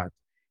product.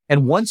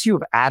 And once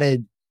you've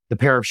added the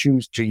pair of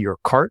shoes to your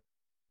cart,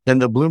 then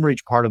the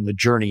Bloomreach part of the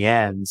journey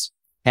ends,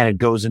 and it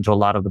goes into a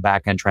lot of the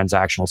back-end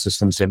transactional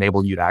systems to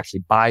enable you to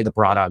actually buy the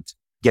product,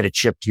 get it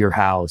shipped to your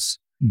house,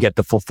 get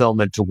the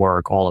fulfillment to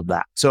work, all of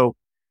that. So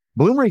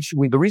Bloomreach,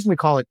 the reason we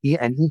call it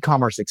an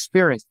e-commerce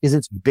experience is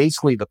it's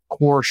basically the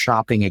core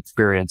shopping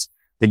experience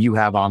that you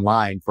have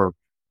online for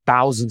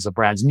thousands of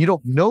brands. And you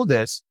don't know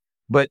this,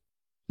 but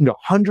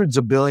hundreds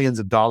of billions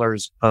of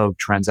dollars of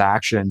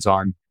transactions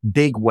on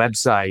big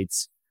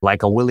websites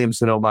like a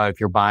Williams-Sonoma if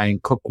you're buying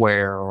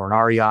cookware, or an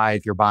REI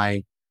if you're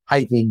buying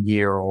hiking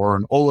gear, or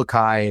an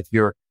Olokai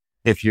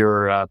if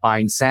you're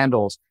buying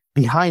sandals.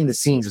 Behind the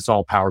scenes, it's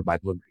all powered by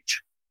Bloomreach.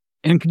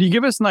 And could you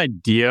give us an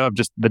idea of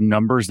just the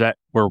numbers that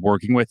we're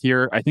working with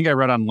here? I think I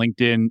read on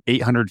LinkedIn,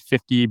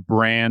 850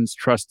 brands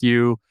trust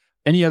you.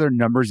 any other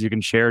numbers you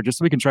can share just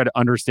so we can try to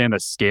understand the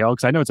scale?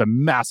 Because I know it's a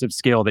massive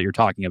scale that you're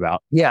talking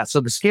about. Yeah.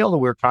 So the scale that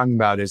we're talking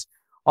about is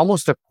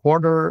almost a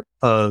quarter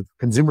of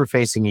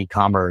consumer-facing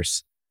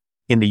e-commerce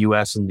in the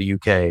US and the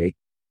UK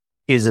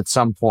is at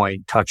some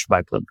point touched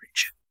by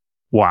Bloomreach.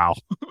 Wow.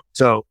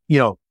 So,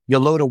 you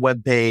load a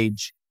web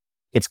page,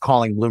 it's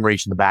calling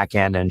Bloomreach in the back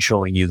end and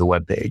showing you the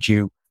web page.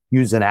 You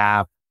use an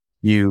app,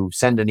 you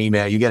send an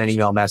email, you get an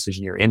email message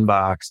in your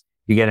inbox,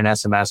 you get an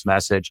SMS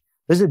message.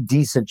 There's a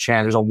decent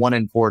chance, there's a 1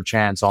 in 4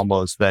 chance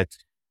almost that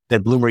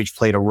Bloomreach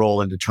played a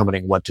role in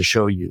determining what to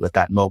show you at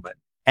that moment.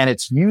 And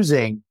it's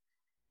using,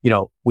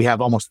 we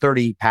have almost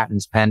 30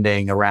 patents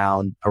pending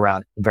around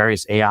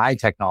various AI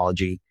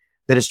technology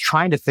that is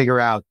trying to figure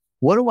out,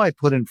 what do I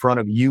put in front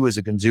of you as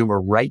a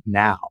consumer right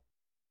now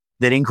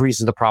that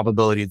increases the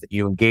probability that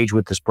you engage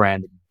with this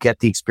brand, get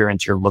the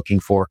experience you're looking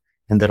for,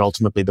 and that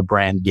ultimately the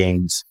brand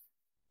gains,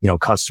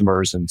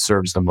 customers and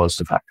serves them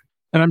most effectively.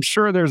 And I'm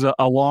sure there's a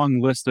long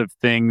list of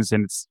things,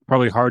 and it's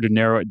probably hard to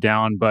narrow it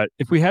down. But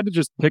if we had to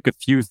just pick a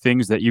few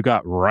things that you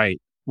got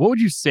right, what would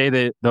you say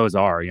that those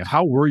are?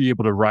 How were you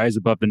able to rise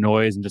above the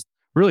noise and just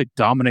really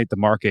dominate the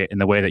market in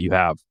the way that you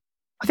have?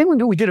 I think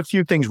we did a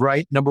few things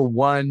right. Number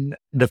one,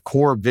 the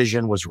core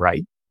vision was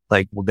right.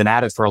 Like, we've been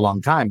at it for a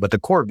long time, but the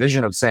core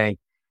vision of saying,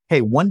 hey,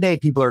 one day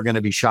people are going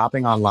to be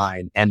shopping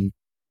online, and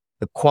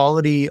the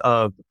quality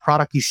of the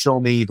product you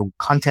show me, the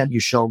content you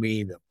show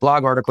me, the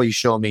blog article you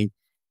show me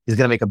is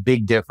going to make a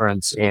big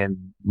difference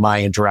in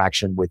my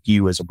interaction with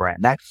you as a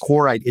brand. That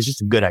core idea is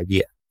just a good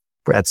idea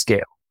for at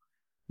scale,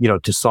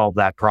 to solve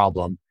that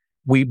problem.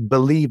 We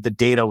believe the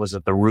data was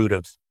at the root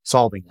of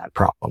solving that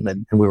problem.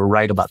 And we were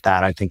right about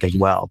that, I think, as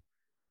well.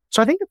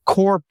 So I think the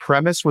core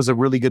premise was a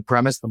really good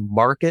premise. The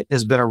market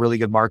has been a really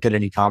good market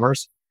in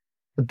e-commerce.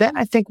 But then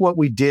I think what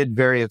we did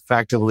very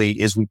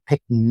effectively is we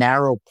picked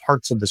narrow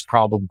parts of this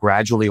problem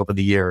gradually over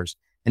the years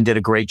and did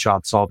a great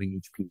job solving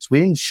each piece.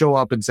 We didn't show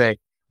up and say,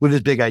 we have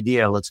this big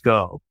idea, let's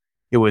go.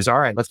 It was, all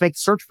right, let's make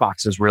search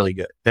boxes really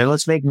good. Then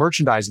let's make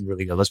merchandising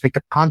really good. Let's make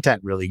the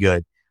content really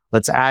good.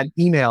 Let's add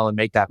email and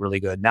make that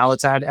really good. Now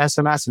let's add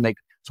SMS and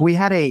so we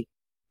had a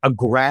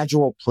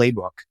gradual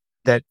playbook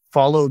that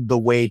followed the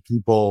way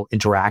people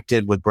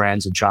interacted with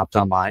brands and shopped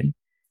online.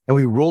 And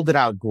we rolled it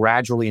out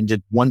gradually and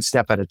did one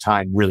step at a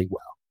time really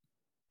well.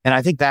 And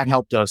I think that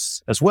helped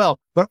us as well,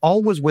 but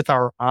always with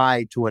our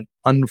eye to an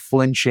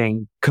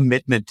unflinching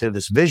commitment to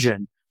this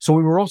vision. So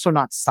we were also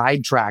not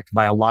sidetracked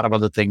by a lot of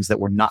other things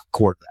that were not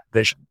core to that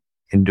vision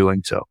in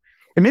doing so.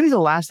 And maybe the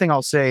last thing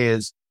I'll say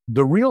is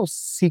the real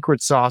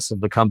secret sauce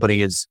of the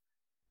company is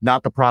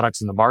not the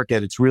products in the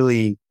market. It's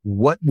really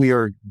what we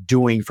are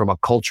doing from a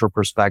culture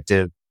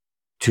perspective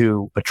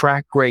to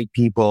attract great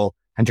people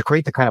and to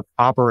create the kind of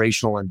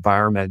operational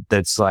environment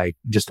that's like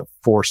just a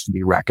force to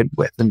be reckoned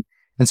with. And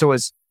so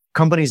as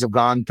companies have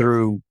gone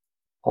through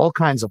all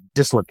kinds of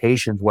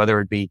dislocations, whether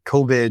it be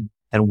COVID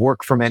and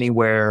work from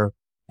anywhere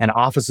and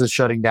offices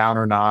shutting down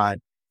or not,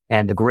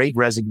 and the great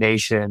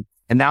resignation,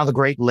 and now the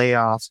great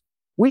layoffs,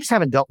 we just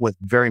haven't dealt with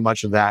very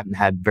much of that and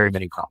had very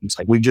many problems.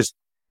 Like, we've just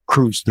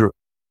cruised through.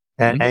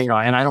 And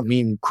I don't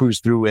mean cruise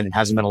through and it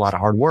hasn't been a lot of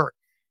hard work.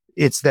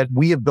 It's that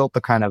we have built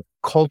the kind of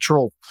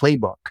cultural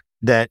playbook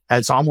that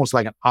it's almost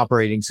like an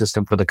operating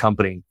system for the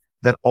company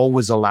that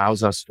always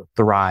allows us to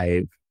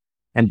thrive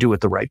and do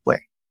it the right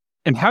way.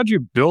 And how'd you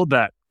build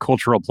that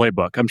cultural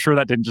playbook? I'm sure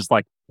that didn't just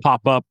like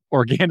pop up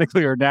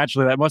organically or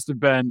naturally. That must have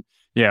been,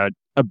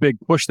 a big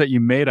push that you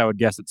made, I would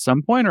guess, at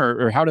some point,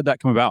 or how did that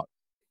come about?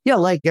 Yeah,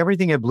 like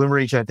everything at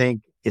Bloomreach, I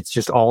think it's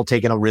just all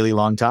taken a really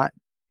long time.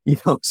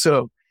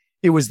 So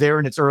it was there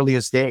in its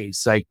earliest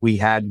days. Like, we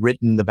had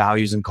written the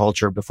values and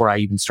culture before I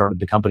even started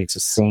the company. It's the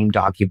same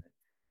document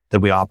that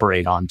we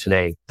operate on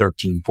today,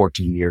 13,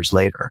 14 years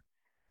later.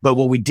 But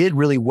what we did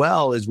really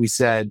well is we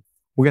said,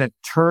 we're going to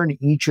turn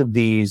each of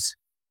these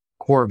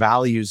core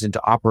values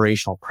into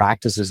operational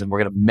practices, and we're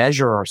going to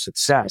measure our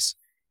success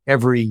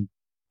every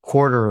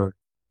quarter,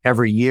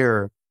 every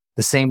year,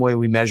 the same way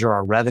we measure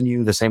our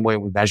revenue, the same way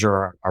we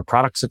measure our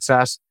product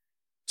success.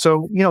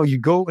 So, you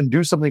go and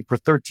do something for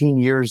 13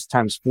 years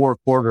times 4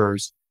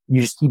 quarters, you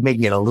just keep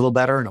making it a little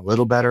better and a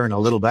little better and a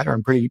little better.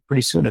 And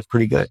pretty soon it's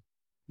pretty good.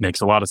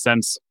 Makes a lot of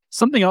sense.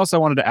 Something else I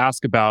wanted to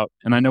ask about,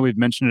 and I know we've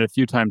mentioned it a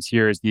few times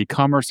here, is the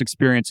e-commerce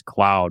experience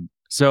cloud.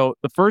 So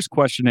the first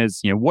question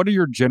is, what are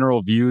your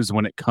general views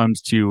when it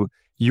comes to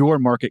your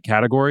market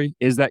category?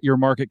 Is that your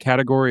market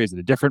category? Is it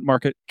a different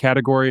market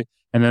category?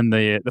 And then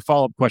the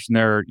follow-up question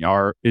there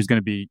is going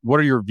to be, what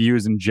are your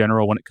views in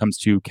general when it comes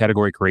to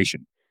category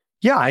creation?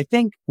 Yeah, I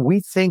think we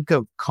think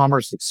of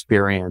commerce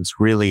experience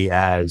really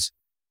as,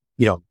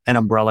 an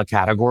umbrella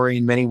category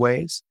in many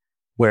ways,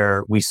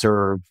 where we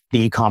serve the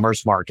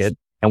e-commerce market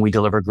and we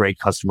deliver great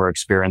customer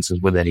experiences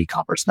within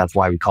e-commerce. That's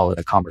why we call it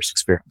a commerce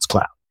experience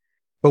cloud.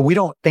 But we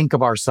don't think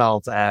of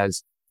ourselves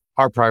as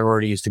our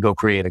priority is to go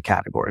create a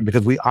category,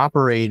 because we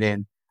operate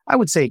in, I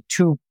would say,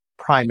 2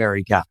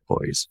 primary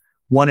categories.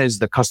 One is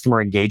the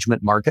customer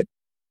engagement market,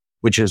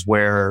 which is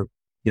where,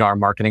 our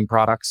marketing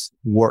products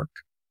work.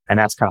 And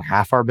that's kind of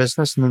half our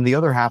business. And then the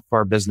other half of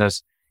our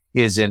business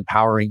is in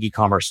powering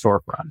e-commerce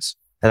storefronts.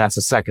 And that's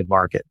a second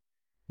market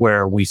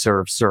where we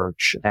serve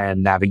search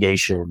and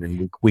navigation.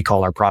 And we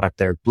call our product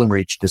there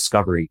Bloomreach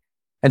Discovery.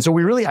 And so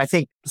we really, I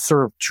think,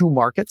 serve two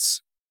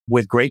markets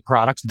with great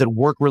products that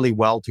work really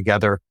well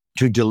together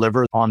to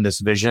deliver on this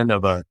vision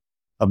of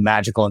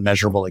magical and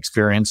measurable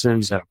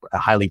experiences, a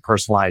highly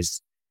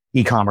personalized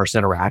e-commerce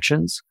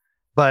interactions.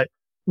 But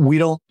we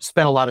don't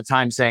spend a lot of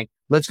time saying,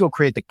 let's go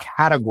create the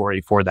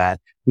category for that.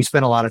 We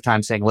spend a lot of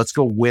time saying, let's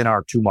go win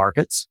our two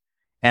markets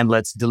and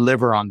let's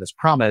deliver on this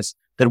promise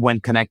that when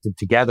connected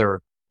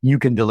together, you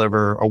can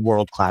deliver a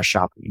world-class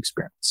shopping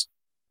experience.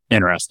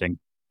 Interesting.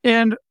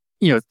 And,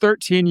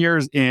 13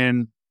 years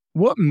in,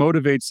 what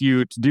motivates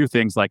you to do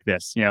things like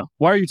this?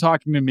 Why are you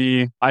talking to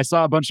me? I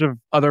saw a bunch of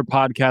other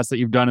podcasts that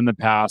you've done in the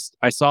past.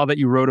 I saw that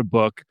you wrote a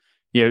book.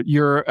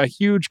 You're a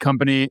huge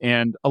company,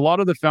 and a lot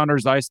of the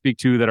founders I speak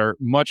to that are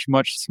much,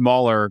 much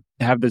smaller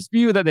have this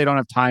view that they don't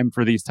have time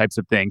for these types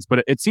of things.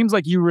 But it seems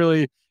like you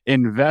really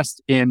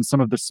invest in some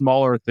of the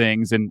smaller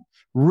things and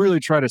really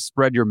try to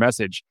spread your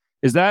message.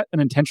 Is that an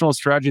intentional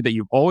strategy that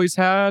you've always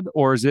had,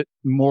 or is it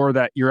more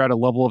that you're at a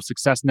level of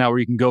success now where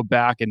you can go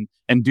back and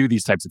do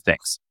these types of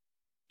things?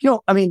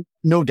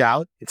 No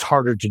doubt it's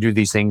harder to do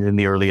these things in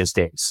the earliest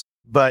days,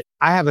 but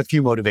I have a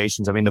few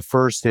motivations. The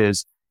first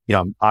is,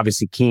 I'm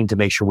obviously keen to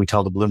make sure we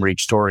tell the Bloomreach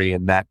story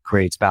and that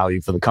creates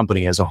value for the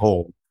company as a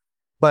whole.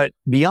 But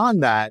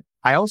beyond that,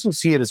 I also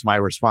see it as my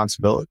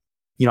responsibility.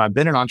 I've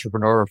been an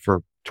entrepreneur for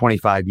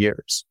 25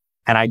 years,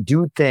 and I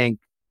do think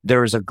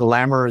there is a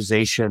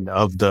glamorization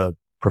of the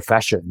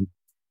profession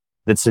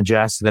that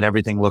suggests that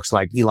everything looks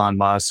like Elon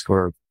Musk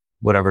or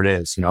whatever it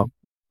is,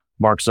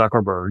 Mark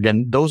Zuckerberg.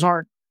 And those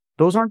aren't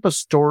the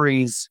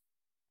stories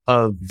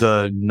of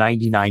the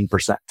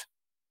 99%.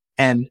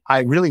 And I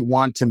really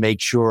want to make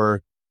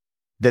sure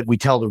that we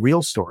tell the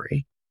real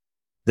story,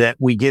 that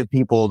we give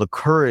people the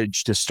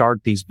courage to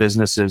start these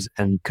businesses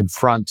and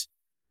confront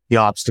the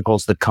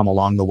obstacles that come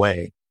along the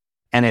way.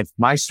 And if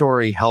my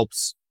story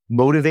helps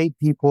motivate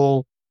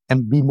people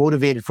and be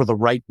motivated for the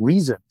right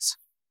reasons,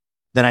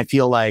 then I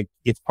feel like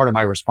it's part of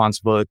my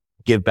responsibility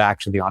to give back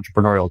to the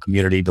entrepreneurial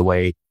community the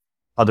way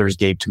others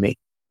gave to me.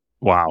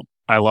 Wow.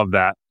 I love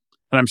that.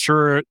 And I'm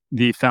sure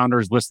the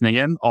founders listening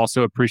in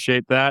also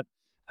appreciate that.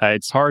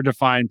 It's hard to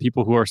find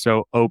people who are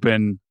so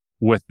open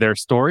with their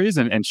stories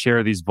and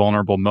share these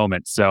vulnerable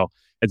moments. So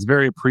it's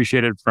very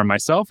appreciated from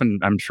myself, and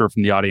I'm sure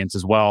from the audience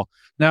as well.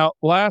 Now,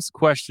 last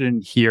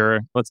question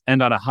here. Let's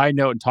end on a high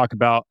note and talk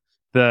about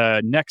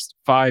the next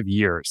 5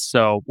 years.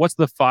 So what's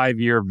the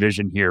 5-year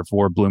vision here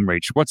for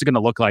Bloomreach? What's it going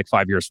to look like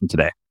 5 years from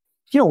today?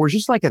 We're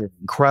just like at an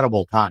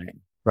incredible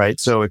time, right?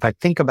 So if I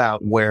think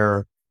about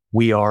where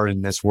we are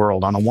in this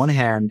world, on the one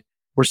hand,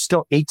 we're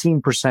still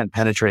 18%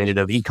 penetrated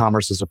of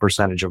e-commerce as a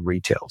percentage of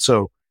retail.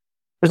 So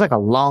there's like a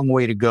long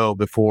way to go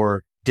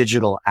before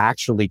digital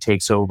actually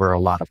takes over a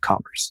lot of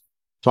commerce.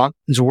 So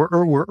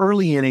we're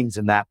early innings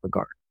in that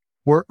regard.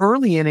 We're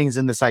early innings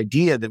in this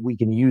idea that we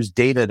can use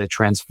data to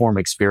transform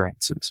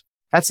experiences.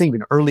 That's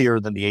even earlier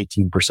than the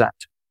 18%.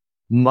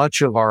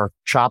 Much of our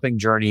shopping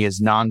journey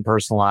is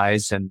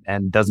non-personalized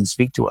and doesn't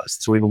speak to us.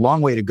 So we have a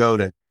long way to go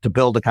to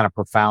build the kind of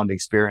profound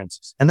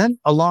experiences. And then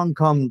along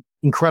come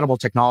incredible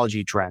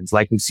technology trends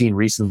like we've seen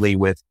recently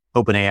with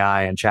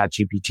OpenAI and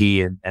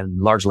ChatGPT and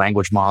large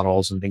language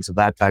models and things of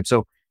that type.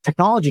 So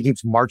technology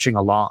keeps marching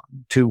along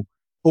to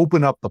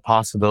open up the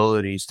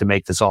possibilities to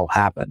make this all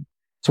happen.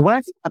 So when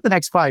I think about the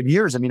next 5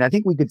 years, I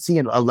think we could see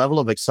a level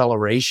of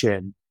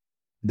acceleration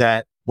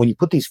that when you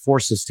put these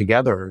forces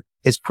together,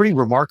 it's pretty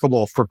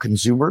remarkable for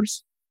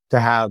consumers to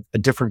have a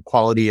different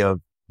quality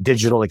of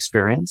digital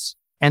experience.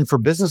 And for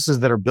businesses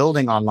that are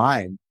building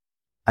online,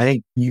 I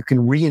think you can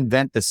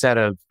reinvent the set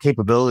of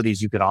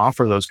capabilities you could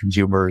offer those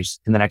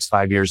consumers in the next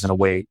 5 years in a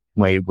way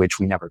which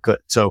we never could.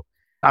 So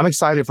I'm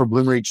excited for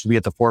Bloomreach to be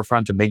at the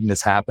forefront of making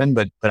this happen,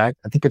 but I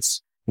think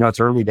it's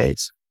early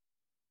days.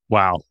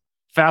 Wow.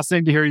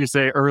 Fascinating to hear you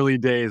say early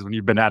days when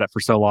you've been at it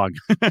for so long.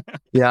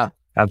 Yeah,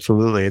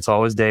 absolutely. It's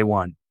always day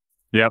one.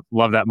 Yep.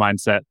 Love that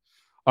mindset.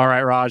 All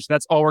right, Raj,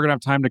 that's all we're going to have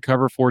time to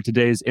cover for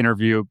today's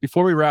interview.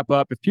 Before we wrap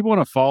up, if people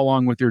want to follow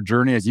along with your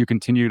journey as you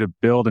continue to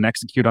build and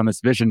execute on this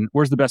vision,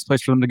 where's the best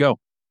place for them to go?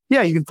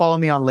 Yeah, you can follow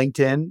me on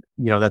LinkedIn.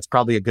 That's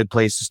probably a good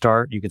place to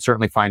start. You can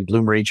certainly find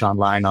Bloomreach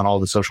online on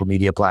all the social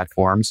media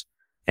platforms,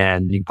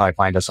 and you can probably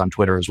find us on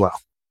Twitter as well.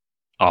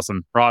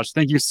 Awesome. Raj,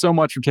 thank you so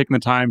much for taking the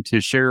time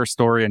to share your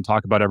story and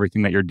talk about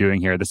everything that you're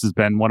doing here. This has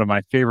been one of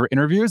my favorite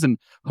interviews and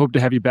hope to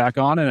have you back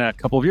on in a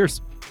couple of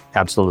years.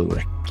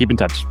 Absolutely. Keep in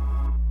touch.